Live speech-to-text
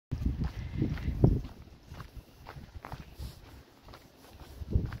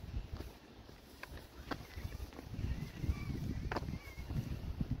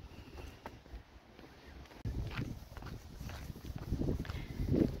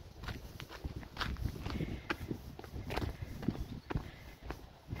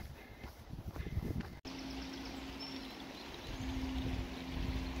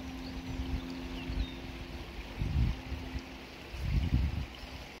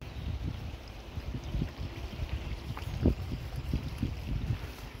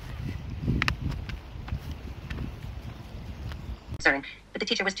But the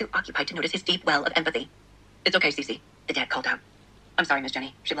teacher was too occupied to notice his deep well of empathy. "It's okay, Cece," the dad called out. "I'm sorry, Miss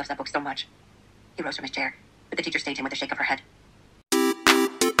Jenny. She loves that book so much." He rose from his chair, but the teacher stayed him with a shake of her head.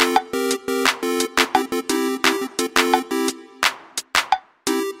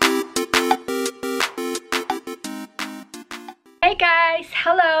 Hey guys,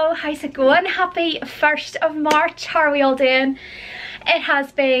 hello, how's it going? Happy 1st of March, how are we all doing? It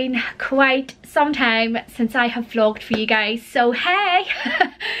has been quite some time since I have vlogged for you guys, so hey,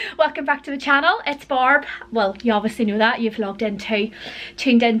 welcome back to the channel. It's Barb. Well, you obviously know that, you've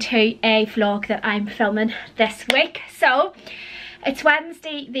tuned into a vlog that I'm filming this week. So it's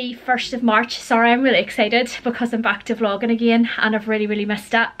Wednesday the 1st of March. Sorry, I'm really excited because I'm back to vlogging again and I've really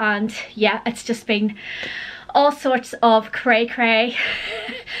missed it. And yeah, it's just been all sorts of cray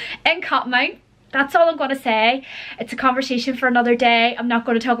in Cottonmouth. That's all I'm going to say. It's a conversation for another day. I'm not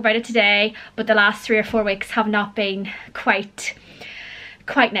going to talk about it today, but the last 3 or 4 weeks have not been quite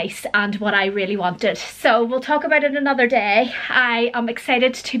nice and what I really wanted. So we'll talk about it another day. I am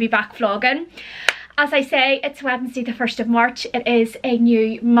excited to be back vlogging. As I say, it's Wednesday the 1st of March. It is a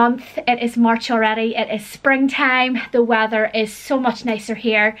new month. It is March already. It is springtime. The weather is so much nicer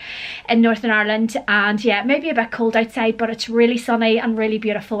here in Northern Ireland, and yeah, maybe a bit cold outside, but it's really sunny and really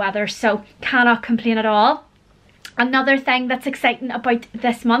beautiful weather, so cannot complain at all. Another thing that's exciting about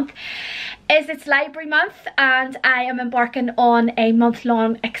this month is it's library month, and I am embarking on a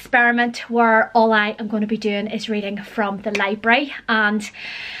month-long experiment where all I am going to be doing is reading from the library, and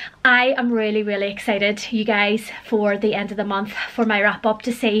I am really excited, you guys, for the end of the month, for my wrap up,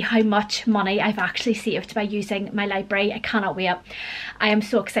 to see how much money I've actually saved by using my library. I cannot wait. I am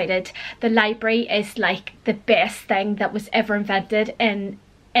so excited. The library is like the best thing that was ever invented in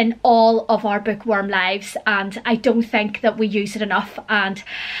all of our bookworm lives, and I don't think that we use it enough, and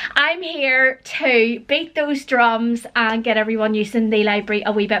I'm here to beat those drums and get everyone using the library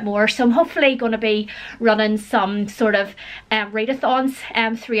a wee bit more. So I'm hopefully going to be running some sort of readathons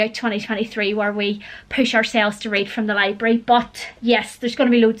throughout 2023 where we push ourselves to read from the library. But yes, there's going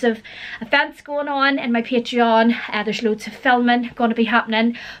to be loads of events going on in my Patreon. There's loads of filming going to be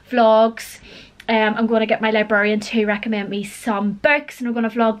happening, vlogs. I'm going to get my librarian to recommend me some books, and I'm going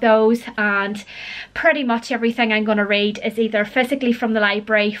to vlog those, and pretty much everything I'm going to read is either physically from the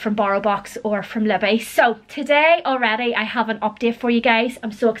library, from BorrowBox, or from Libby. So today already I have an update for you guys.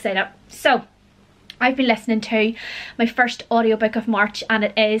 I'm so excited. So I've been listening to my first audiobook of March, and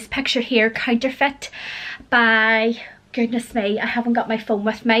it is pictured here, Counterfeit by, goodness me, I haven't got my phone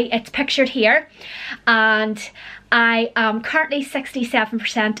with me. It's pictured here, and I am currently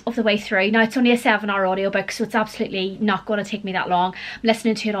 67% of the way through. Now, it's only a 7-hour audiobook, so it's absolutely not going to take me that long. I'm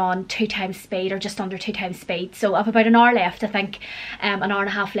listening to it on 2 times speed, or just under 2 times speed. So I have about an hour left, I think, an hour and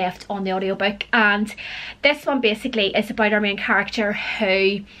a half left on the audiobook. And this one basically is about our main character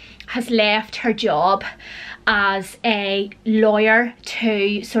who has left her job as a lawyer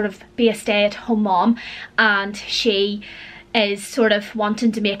to sort of be a stay-at-home mom, and she is sort of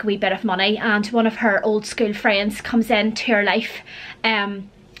wanting to make a wee bit of money, and one of her old school friends comes into her life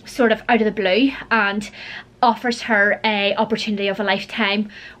sort of out of the blue and offers her a opportunity of a lifetime,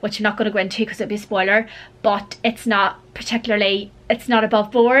 which I'm not going to go into because it'd be a spoiler, but it's not particularly, it's not above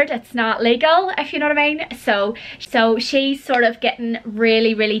board, it's not legal, if you know what I mean. So she's sort of getting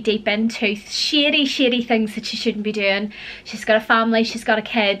really deep into shady things that she shouldn't be doing. She's got a family, she's got a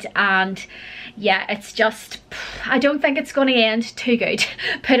kid, and yeah, it's just, I don't think it's going to end too good,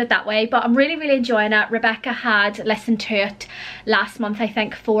 put it that way, but I'm really enjoying it. Rebecca had listened to it last month, I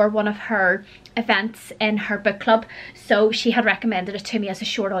think, for one of her events in her book club, so she had recommended it to me as a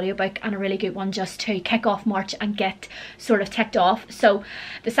short audiobook, and a really good one just to kick off March and get sort of ticked off. So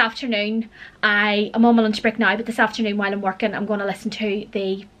this afternoon, I'm on my lunch break now, but this afternoon while I'm working, I'm going to listen to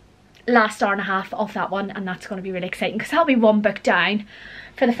the last hour and a half of that one, and that's going to be really exciting because that'll be one book down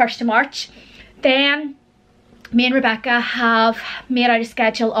for the 1st of March. Then me and Rebecca have made out a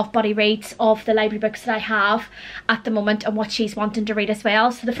schedule of buddy reads of the library books that I have at the moment and what she's wanting to read as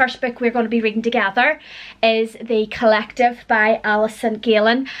well. So the first book we're going to be reading together is The Collective by Alison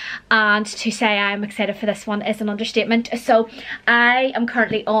Galen, and to say I'm excited for this one is an understatement. So I am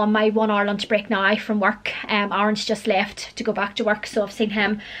currently on my 1 hour lunch break now from work. Aaron's just left to go back to work, so I've seen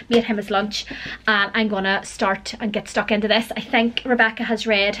him, made him his lunch, and I'm going to start and get stuck into this. I think Rebecca has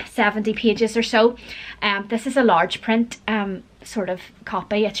read 70 pages or so. This is a large print sort of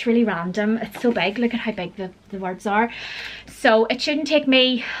copy. It's really random. It's so big. Look at how big the words are. So it shouldn't take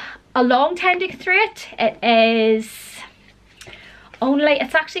me a long time to get through it. It is only,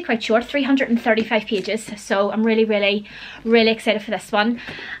 it's actually quite short, 335 pages. So I'm really excited for this one.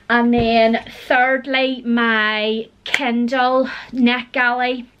 And then thirdly, my Kindle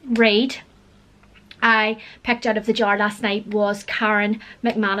NetGalley read I picked out of the jar last night was Karen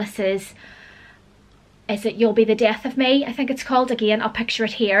McManus's, is it You'll Be the Death of Me, I think it's called. Again, I'll picture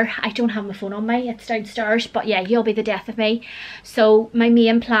it here. I don't have my phone on me, it's downstairs, but yeah, You'll Be the Death of Me. So my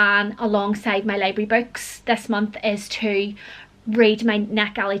main plan alongside my library books this month is to read my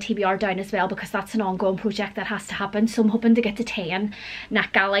NetGalley TBR down as well, because that's an ongoing project that has to happen. So I'm hoping to get to 10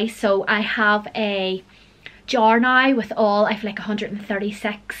 NetGalley. So I have a jar now with all, I have like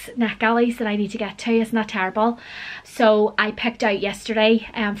 136 NetGalleys that I need to get to. Isn't that terrible? So I picked out yesterday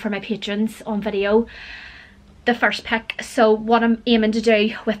for my patrons on video the first pick. So what I'm aiming to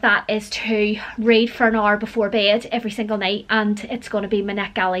do with that is to read for an hour before bed every single night, and it's going to be my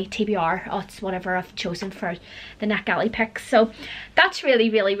NetGalley TBR. Oh, it's whatever I've chosen for the NetGalley picks. So that's really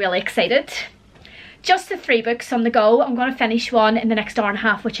excited. Just the 3 books on the go. I'm going to finish one in the next hour and a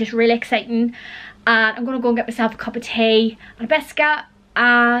half, which is really exciting. And I'm going to go and get myself a cup of tea and a biscuit,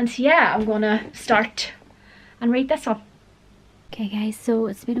 and yeah, I'm going to start and read this one. Okay guys, so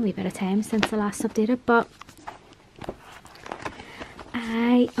it's been a wee bit of time since I last updated, but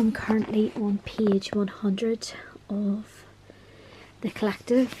I am currently on page 100 of The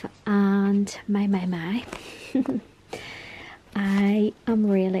Collective, and my I am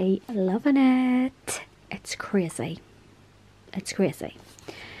really loving it. It's crazy. It's crazy.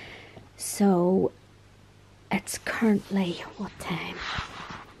 So it's currently, what time?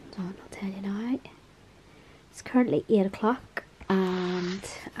 I'll tell you now. It's currently 8 o'clock, and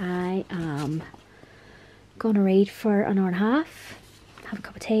I am going to read for an hour and a half, have a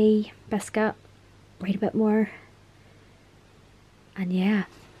cup of tea, biscuit, read a bit more, and yeah,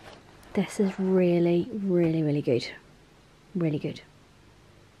 this is really good. Really good.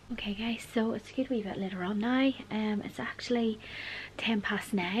 Okay guys, so it's a good wee bit later on now. It's actually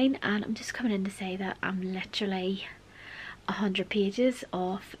 9:10, and I'm just coming in to say that I'm literally 100 pages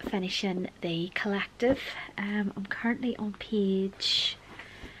off finishing The Collective. I'm currently on page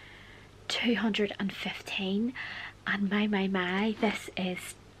 215, and my, this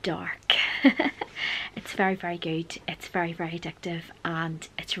is dark. It's very good. It's very addictive, and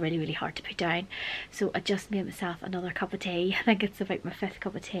it's really hard to put down. So I just made myself another cup of tea. I think it's about my 5th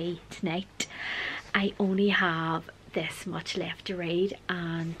cup of tea tonight. I only have this much left to read,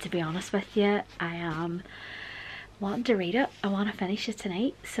 and to be honest with you, I am wanting to read it. I want to finish it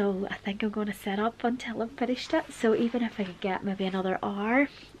tonight, so I think I'm going to sit up until I've finished it. So even if I could get maybe another hour,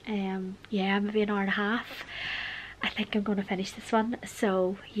 yeah, maybe an hour and a half, I think I'm going to finish this one.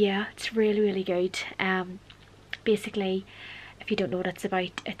 So yeah, it's really good. Basically, if you don't know what it's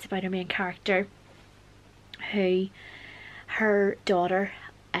about our main character, who, her daughter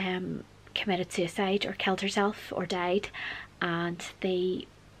committed suicide or killed herself or died, and the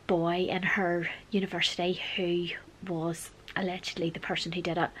boy in her university who was allegedly the person who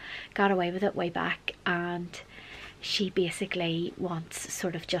did it got away with it way back, and she basically wants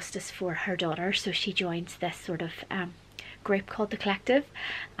sort of justice for her daughter. So she joins this sort of group called The Collective,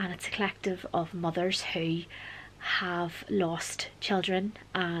 and it's a collective of mothers who have lost children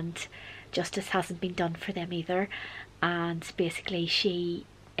and justice hasn't been done for them either. And basically she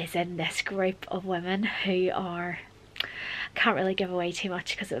is in this group of women who are, can't really give away too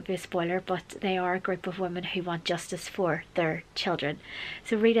much because it would be a spoiler, but they are a group of women who want justice for their children.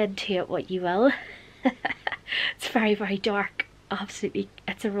 So read into it what you will. It's very dark. Absolutely,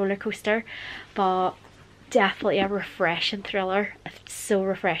 it's a roller coaster, but definitely a refreshing thriller. It's so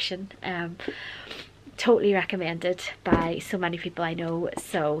refreshing. Totally recommended by so many people I know.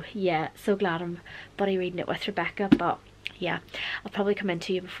 So yeah, so glad I'm buddy reading it with Rebecca. But yeah, I'll probably come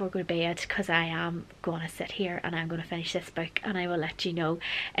into you before I go to bed, because I am going to sit here and I'm going to finish this book, and I will let you know.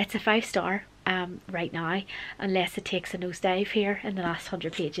 It's a 5-star right now, unless it takes a nosedive here in the last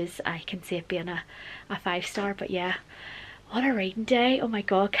 100 pages. I can see it being a 5-star, but yeah, What a reading day. Oh my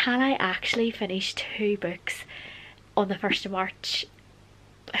god, can I actually finish 2 books on the 1st of March?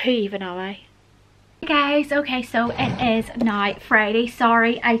 Who even am I? Hey guys, okay, so it is now Friday.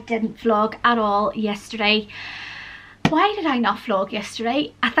 Sorry I didn't vlog at all yesterday. Why did I not vlog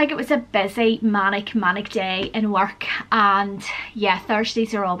yesterday? I think it was a busy manic day in work, and yeah,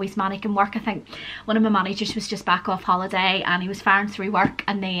 Thursdays are always manic in work. I think one of my managers was just back off holiday and he was firing through work,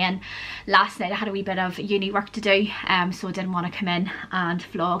 and then last night I had a wee bit of uni work to do, so I didn't want to come in and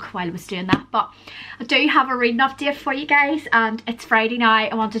vlog while I was doing that. But I do have a reading update for you guys, and it's Friday now.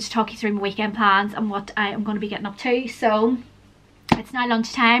 I wanted to talk you through my weekend plans and what I am going to be getting up to. So it's now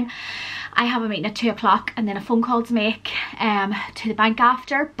lunchtime. I have a meeting at 2 o'clock and then a phone call to make to the bank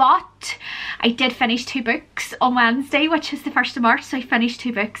after, but I did finish 2 books on Wednesday, which is the 1st of March, so I finished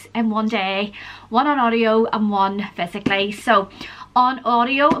 2 books in one day, one on audio and one physically. So on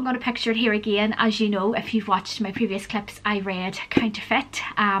audio, I'm going to picture it here again. As you know, if you've watched my previous clips, I read Counterfeit,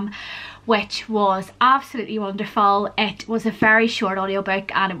 which was absolutely wonderful. It was a very short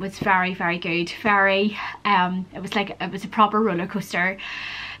audiobook and it was very good. It was a proper roller coaster.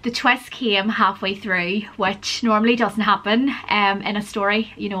 The twist came halfway through, which normally doesn't happen in a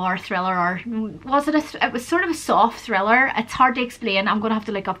story, you know, or a thriller, or it was sort of a soft thriller. It's hard to explain. I'm going to have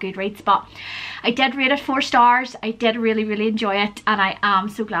to look up Goodreads, but I did rate it 4 stars. I did really enjoy it, and I am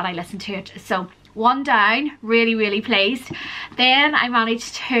so glad I listened to it. So 1 down, really pleased. Then I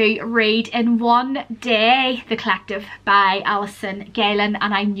managed to read in one day The Collective by Alison Galen,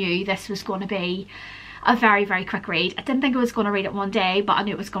 and I knew this was going to be a very quick read. I didn't think I was going to read it one day, but I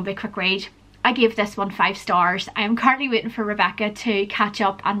knew it was going to be a quick read. I gave this one 5 stars. I am currently waiting for Rebecca to catch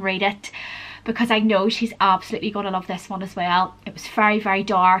up and read it, because I know she's absolutely going to love this one as well. It was very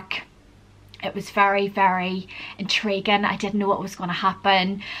dark. It was very intriguing. I didn't know what was going to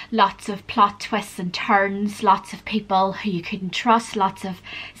happen. Lots of plot twists and turns, lots of people who you couldn't trust, lots of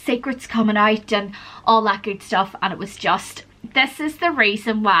secrets coming out and all that good stuff. And it was just, this is the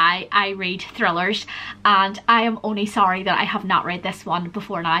reason why I read thrillers, and I am only sorry that I have not read this one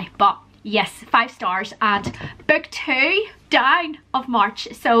before now. But yes, 5 stars, and book 2 down of March.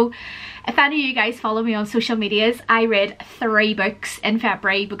 So if any of you guys follow me on social medias, I read 3 books in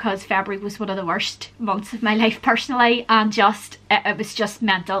February, because February was one of the worst months of my life personally, and it was just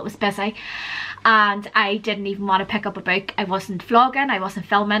mental. It was busy and I didn't even want to pick up a book. I wasn't vlogging, I wasn't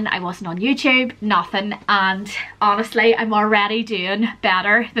filming, I wasn't on YouTube, nothing. And honestly, I'm already doing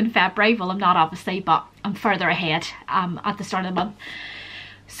better than February. Well, I'm not obviously, but I'm further ahead at the start of the month.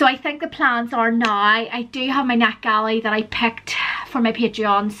 So I think the plans are now, I do have my NetGalley that I picked for my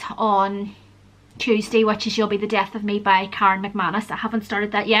Patreons on Tuesday, which is You'll Be the Death of Me by Karen McManus. I haven't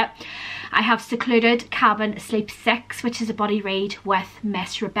started that yet. I have Secluded Cabin Sleep 6, which is a buddy read with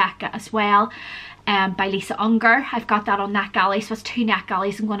Miss Rebecca as well, by Lisa Unger. I've got that on NetGalley, so it's 2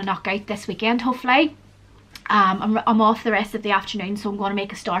 NetGalleys I'm going to knock out this weekend, hopefully. I'm off the rest of the afternoon, so I'm going to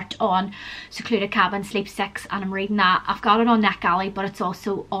make a start on Secluded Cabin Sleep 6, and I'm reading that. I've got it on NetGalley, but it's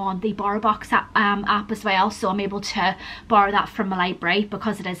also on the BorrowBox app as well, so I'm able to borrow that from my library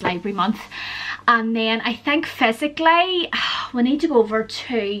because it is library month. And then I think physically we need to go over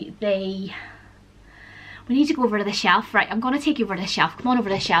to the shelf. Right, I'm going to take you over to the shelf. Come on over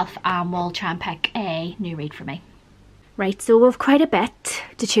to the shelf and we'll try and pick a new read for me. Right, so we've quite a bit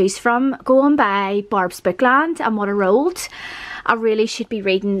to choose from. Going by Barb's Bookland and what I wrote, I really should be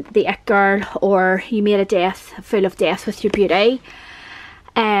reading The It Girl or You Made a Fool of Death with Your Beauty.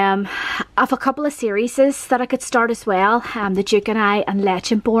 I have a couple of series that I could start as well, The Duke and I and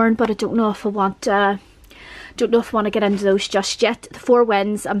Legendborn, but I don't know if I want to get into those just yet. The Four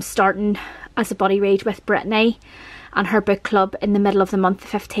Winds I'm starting as a buddy read with Brittany and her book club in the middle of the month,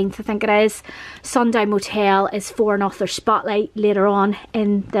 the 15th I think it is. Sundown Motel is for an author spotlight later on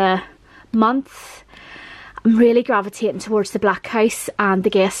in the month. I'm really gravitating towards the Black House and the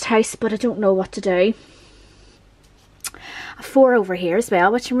Guest House, but I don't know what to do. A 4 over here as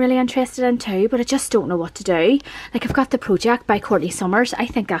well, which I'm really interested in too, but I just don't know what to do. Like, I've got The Project by Courtney Summers. I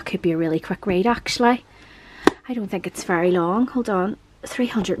think that could be a really quick read actually. I don't think it's very long. Hold on,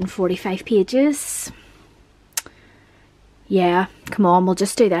 345 pages. Yeah, come on, we'll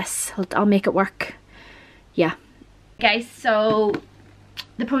just do this. I'll make it work. Yeah. Guys, so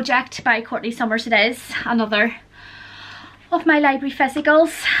The Project by Courtney Summers it is. Another of my library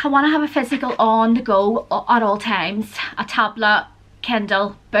physicals. I want to have a physical on the go at all times. A tablet,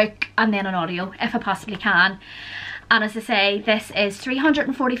 Kindle, book, and then an audio if I possibly can. And as I say, this is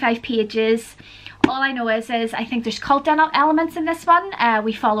 345 pages. All I know is I think there's cult elements in this one.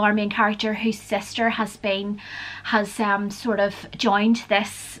 We follow our main character whose sister has sort of joined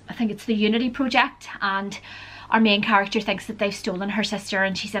this, I think it's the Unity Project, and our main character thinks that they've stolen her sister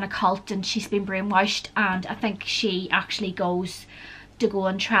and she's in a cult and she's been brainwashed, and I think she actually goes to go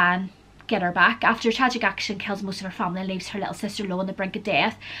and try and get her back. After a tragic accident kills most of her family and leaves her little sister low on the brink of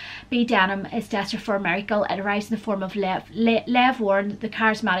death, B. Denham is desperate for a miracle. It arrives in the form of Lev Warren, the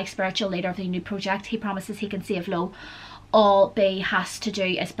charismatic spiritual leader of the new project. He promises he can save Lo. All B has to do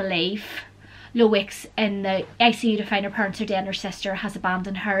is believe. Lo wakes in the ICU to find her parents are dead and her sister has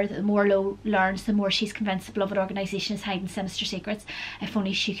abandoned her. The more Lo learns, the more she's convinced the beloved organisation is hiding sinister secrets. If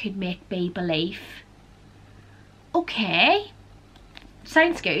only she could make B believe. Okay,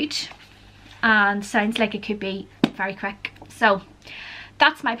 sounds good, and sounds like it could be very quick. So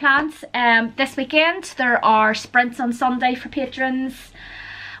that's my plans. This weekend there are sprints on Sunday for patrons.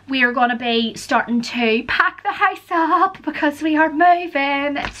 We are going to be starting to pack the house up because we are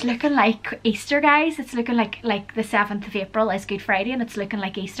moving. It's looking like Easter, guys. It's looking like the 7th of April is Good Friday and it's looking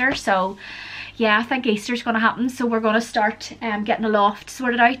like Easter. So yeah, I think Easter's going to happen. So we're going to start getting a loft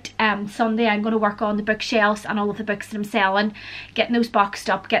sorted out. Sunday I'm going to work on the bookshelves and all of the books that I'm selling, getting those boxed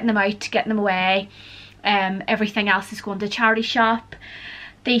up, getting them out, getting them away. Everything else is going to charity shop.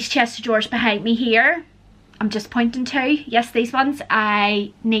 These chests of drawers behind me here, I'm just pointing to, yes, these ones,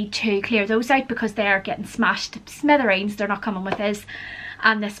 I need to clear those out because they are getting smashed to smithereens. They're not coming with us,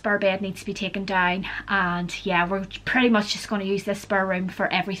 and this spare bed needs to be taken down. And yeah, we're pretty much just going to use this spare room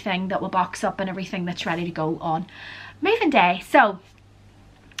for everything that will box up and everything that's ready to go on moving day. So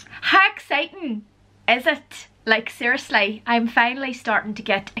how exciting is it? Like seriously, I'm finally starting to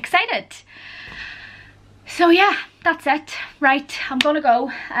get excited. So yeah, that's it. Right, I'm gonna go.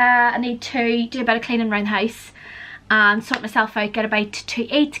 I need to do a bit of cleaning around the house and sort myself out, get a bite to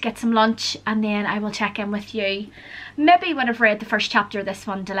eat, get some lunch, and then I will check in with you maybe when I've read the first chapter of this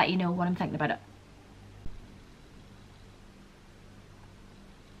one to let you know what I'm thinking about it.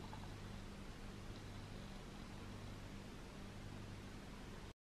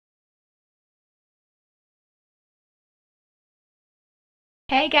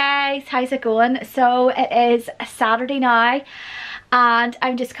 Hey guys, how's it going? So it is a Saturday now and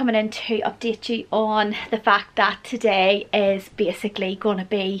I'm just coming in to update you on the fact that today is basically going to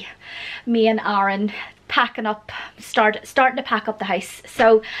be me and Aaron packing up, starting to pack up the house.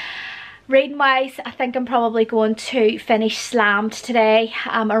 So reading wise, I think I'm probably going to finish Slammed today,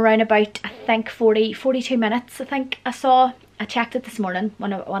 around about I think 42 minutes. I think I checked it this morning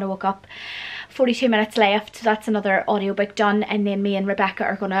when I woke up. 42 minutes left, so that's another audiobook done, and then me and Rebecca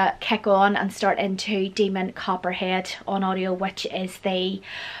are going to kick on and start into Demon Copperhead on audio, which is the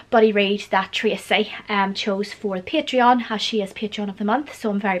buddy read that Tracy chose for Patreon, as she is Patreon of the month. So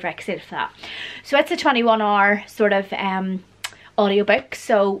I'm very, very excited for that. So it's a 21-hour sort of audiobook,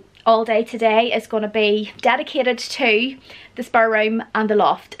 so all day today is going to be dedicated to the spare room and the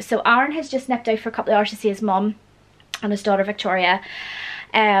loft. So Aaron has just nipped out for a couple of hours to see his mum and his daughter Victoria.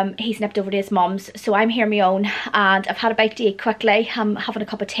 He's nipped over to his mum's, so I'm here on my own, and I've had a bite to eat quickly. I'm having a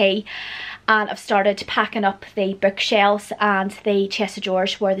cup of tea, and I've started packing up the bookshelves and the chest of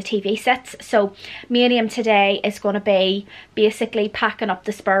drawers where the TV sits. So me and him today is going to be basically packing up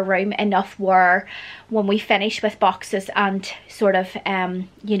the spare room enough where when we finish with boxes and sort of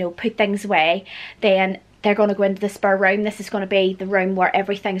you know, put things away, then they're going to go into the spare room. This is going to be the room where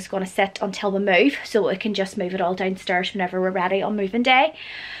everything's going to sit until we move, so we can just move it all downstairs whenever we're ready on moving day.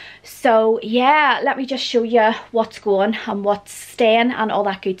 So yeah, let me just show you what's going and what's staying and all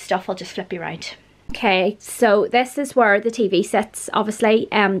that good stuff. I'll just flip you around. Okay, so this is where the TV sits. Obviously,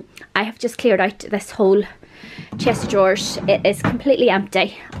 I have just cleared out this whole chest of drawers. It is completely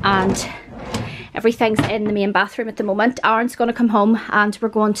empty and everything's in the main bathroom at the moment. Aaron's going to come home and we're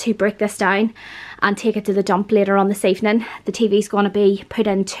going to break this down and take it to the dump later on this evening. The TV's going to be put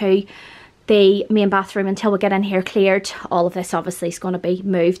into the main bathroom until we get in here cleared. All of this obviously is going to be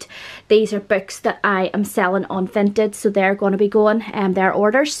moved. These are books that I am selling on Vinted, so they're going to be going, their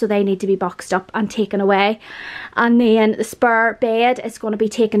orders, so they need to be boxed up and taken away. And then the spare bed is going to be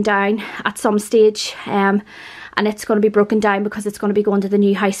taken down at some stage, and it's going to be broken down because it's going to be going to the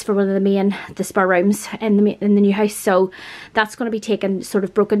new house for one of the spare rooms in the new house. So that's going to be taken, sort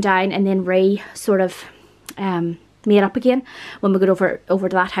of broken down, and then made up again when we get over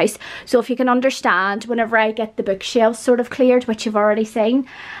to that house. So if you can understand, whenever I get the bookshelves sort of cleared, which you've already seen,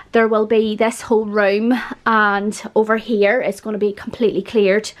 there will be this whole room, and over here it's going to be completely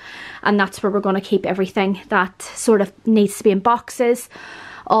cleared, and that's where we're going to keep everything that sort of needs to be in boxes,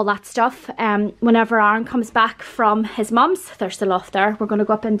 all that stuff. Whenever Aaron comes back from his mum's, there's the loft there, we're going to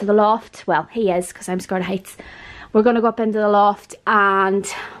go up into the loft. Well, he is, because I'm scared of heights. We're going to go up into the loft and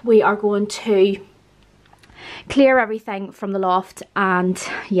we are going to clear everything from the loft and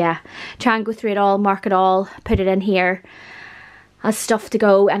yeah, try and go through it all, mark it all, put it in here as stuff to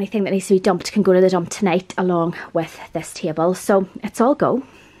go. Anything that needs to be dumped can go to the dump tonight along with this table. So it's all go.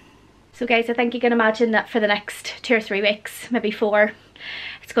 So guys, I think you can imagine that for the next 2 or 3 weeks, maybe 4,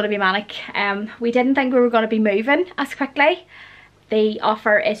 it's going to be manic. We didn't think we were going to be moving as quickly. The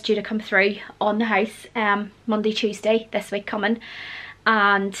offer is due to come through on the house Monday, Tuesday this week coming,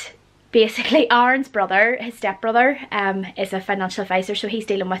 and basically Aaron's brother, his stepbrother, is a financial advisor, so he's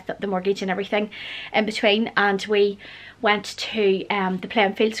dealing with the mortgage and everything in between. And we went to the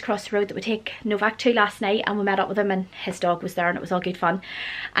playing fields across the road that we take Novak to last night, and we met up with him and his dog was there, and it was all good fun.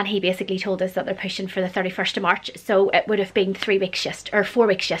 And he basically told us that they're pushing for the 31st of March, so it would have been 4 weeks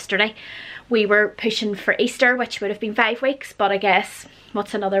yesterday. We were pushing for Easter, which would have been 5 weeks, but I guess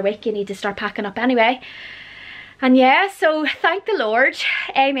what's another week, you need to start packing up anyway. And yeah, so thank the Lord,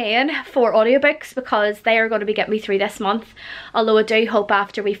 amen, for audiobooks, because they are going to be getting me through this month. Although I do hope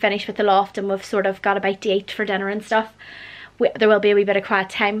after we finish with the loft and we've sort of got a bite to eat for dinner and stuff, there will be a wee bit of quiet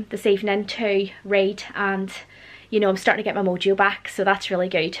time this evening to read. And you know, I'm starting to get my mojo back, so that's really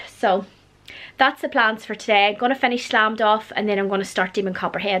good. So that's the plans for today. I'm going to finish Slammed Off and then I'm going to start Demon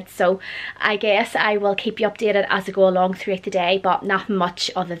Copperhead. So I guess I will keep you updated as I go along throughout the day, but nothing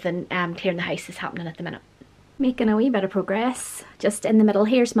much other than clearing the house is happening at the minute. Making a wee bit of progress just in the middle.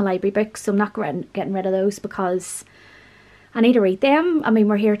 Here's my library books, so I'm not getting rid of those because I need to read them. I mean,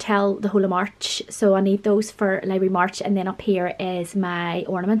 we're here till the whole of March, so I need those for Library March. And then up here is my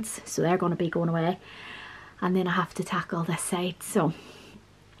ornaments, so they're going to be going away. And then I have to tackle this side, so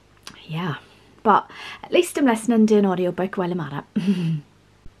yeah. But at least I'm listening to an audiobook while I'm at it.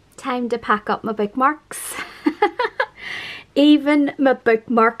 Time to pack up my bookmarks. Even my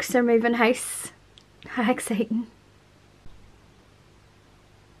bookmarks are moving house. How exciting.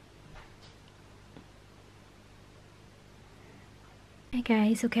 Hey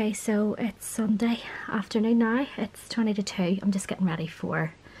guys, okay, so it's Sunday afternoon now. It's 20 to 2. I'm just getting ready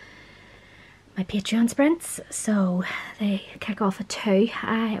for my Patreon sprints. So they kick off at 2.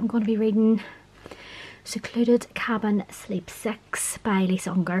 I am going to be reading Secluded Cabin Sleep 6 by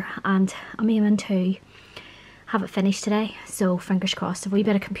Lisa Unger, and I'm aiming to have it finished today, so fingers crossed. A wee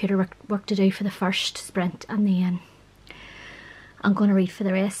bit of computer work to do for the first sprint, and then I'm going to read for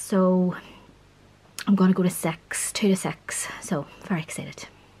the rest. So I'm going to go to 2 to 6, so very excited.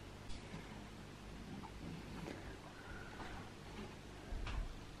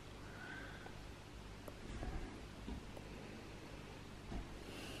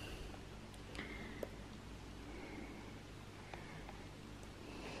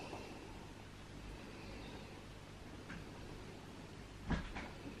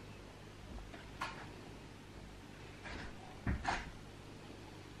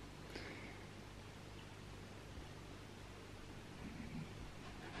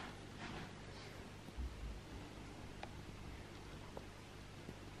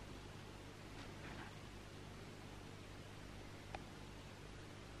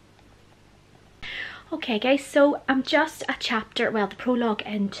 Okay guys, so I'm just a chapter, well, the prologue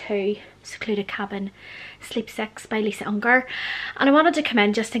into Secluded Cabin Sleep 6 by Lisa Unger, and I wanted to come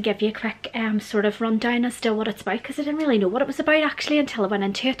in just and give you a quick sort of rundown as to what it's about, because I didn't really know what it was about actually until I went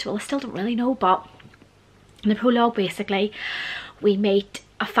into it. Well, I still don't really know, but in the prologue basically we meet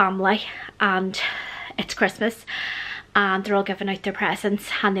a family and it's Christmas and they're all giving out their presents,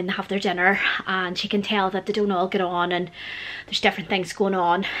 and then they have their dinner, and you can tell that they don't all get on, and there's different things going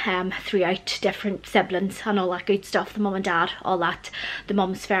on throughout, different siblings and all that good stuff. The mum and dad, all that. The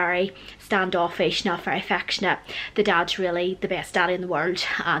mum's very standoffish, not very affectionate. The dad's really the best daddy in the world,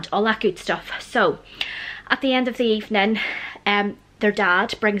 and all that good stuff. So at the end of the evening, their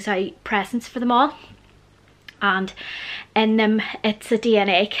dad brings out presents for them all, and in them it's a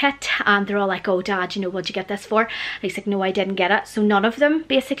DNA kit, and they're all like, oh dad, you know, what'd you get this for? And he's like, no, I didn't get it. So none of them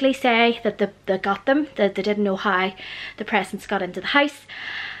basically say that they got them, that they didn't know how the presents got into the house.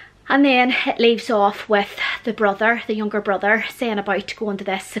 And then it leaves off with the brother, the younger brother, saying about going to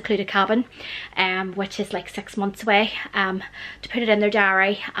this secluded cabin, which is like 6 months away, to put it in their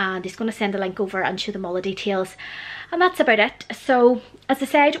diary, and he's going to send a link over and show them all the details. And that's about it. So as I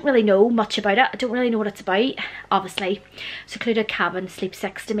say, I don't really know much about it. I don't really know what it's about. Obviously, Secluded Cabin Sleep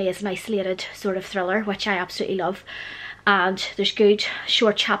 6 to me is an isolated sort of thriller, which I absolutely love. And there's good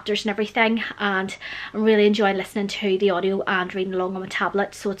short chapters and everything, and I'm really enjoying listening to the audio and reading along on my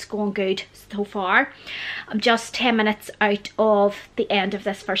tablet, so it's going good so far. I'm just 10 minutes out of the end of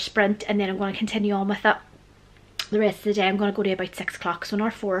this first sprint, and then I'm going to continue on with it. the rest of the day I'm going to go to about 6 o'clock, so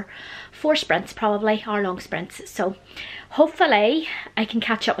another four sprints, probably hour-long sprints. So hopefully I can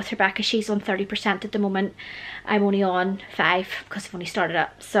catch up with Rebecca. She's on 30% at the moment. I'm only on 5 because I've only started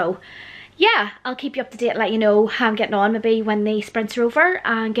up. So yeah, I'll keep you up to date, let you know how I'm getting on maybe when the sprints are over,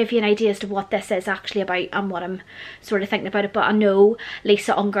 and give you an idea as to what this is actually about and what I'm sort of thinking about it. But I know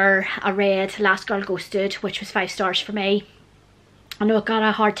Lisa Unger, I read Last Girl Ghosted, which was 5 stars for me. I know it got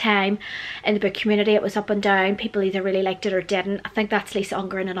a hard time in the book community. It was up and down. People either really liked it or didn't. I think that's Lisa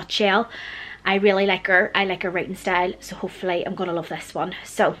Unger in a nutshell. I really like her. I like her writing style. So hopefully I'm going to love this one.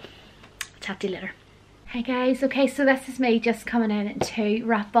 So, chat to you later. Hey guys, okay, so this is me just coming in to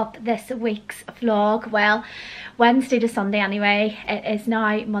wrap up this week's vlog. Well, Wednesday to Sunday anyway. It is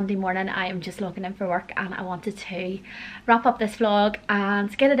now Monday morning. I am just logging in for work and I wanted to wrap up this vlog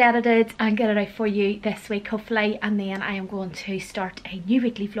and get it edited and get it out for you this week hopefully, and then I am going to start a new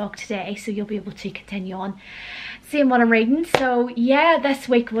weekly vlog today, so you'll be able to continue on seeing what I'm reading. So yeah, this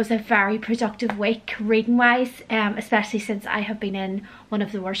week was a very productive week reading wise, especially since I have been in one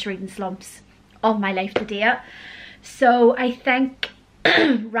of the worst reading slumps of my life to date. So I think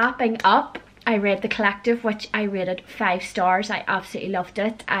wrapping up, I read The Collective, which I rated 5 stars. I absolutely loved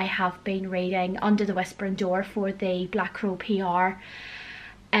it. I have been reading Under the Whispering Door for the Black Crow PR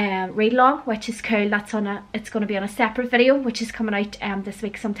read along, which is cool. That's on a, it's going to be on a separate video which is coming out this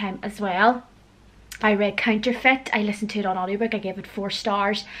week sometime as well. I read Counterfeit. I listened to it on audiobook. I gave it 4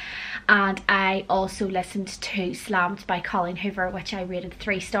 stars. And I also listened to Slammed by Colleen Hoover, which I rated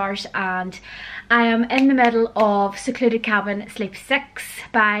 3 stars. And I am in the middle of Secluded Cabin Sleep 6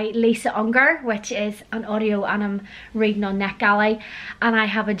 by Lisa Unger, which is an audio, and I'm reading on NetGalley. And I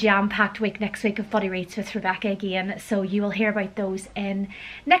have a jam-packed week next week of buddy reads with Rebecca again, so you will hear about those in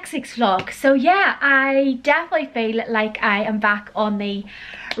next week's vlog. So yeah, I definitely feel like I am back on the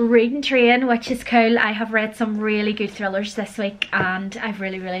reading train, which is cool. I have read some really good thrillers this week and I've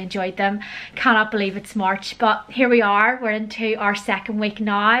really enjoyed them. Cannot believe it's March, but here we are. We're into our 2nd week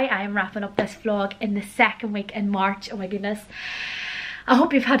now. I am wrapping up this vlog in the 2nd week in March. Oh my goodness. I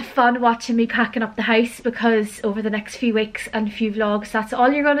hope you've had fun watching me packing up the house, because over the next few weeks and few vlogs, that's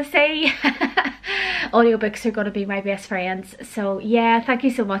all you're going to see. Audiobooks are going to be my best friends. So yeah, thank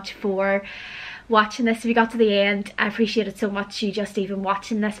you so much for watching this. If you got to the end, I appreciate it so much, you just even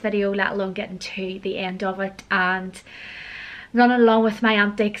watching this video, let alone getting to the end of it and running along with my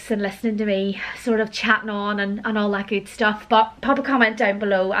antics and listening to me sort of chatting on and all that good stuff. But pop a comment down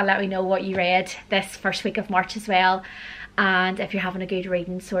below and let me know what you read this 1st week of March as well, and if you're having a good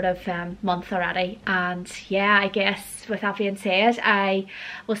reading sort of month already. And yeah, I guess with that being said, I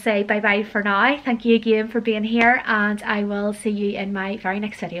will say bye bye for now. Thank you again for being here, and I will see you in my very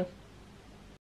next video.